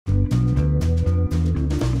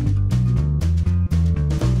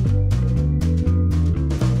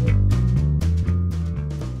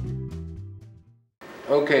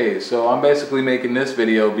Okay, so I'm basically making this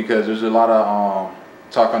video because there's a lot of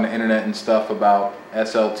talk on the internet and stuff about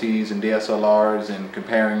SLTs and DSLRs and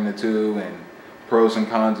comparing the two and pros and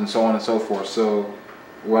cons and so on and so forth. So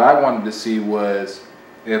what I wanted to see was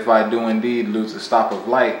if I do indeed lose the stop of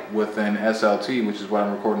light with an SLT, which is what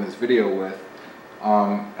I'm recording this video with,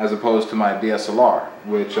 as opposed to my DSLR,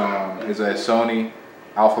 which is a Sony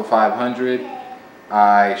Alpha 500.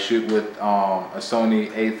 I shoot with a Sony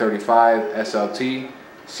A35 SLT.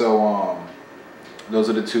 So those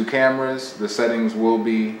are the two cameras. The settings will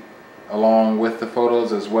be along with the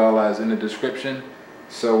photos as well as in the description.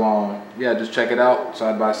 So yeah, just check it out,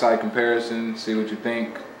 side-by-side comparison, see what you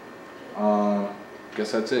think.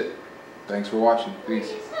 Guess that's it. Thanks for watching.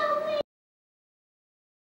 Peace.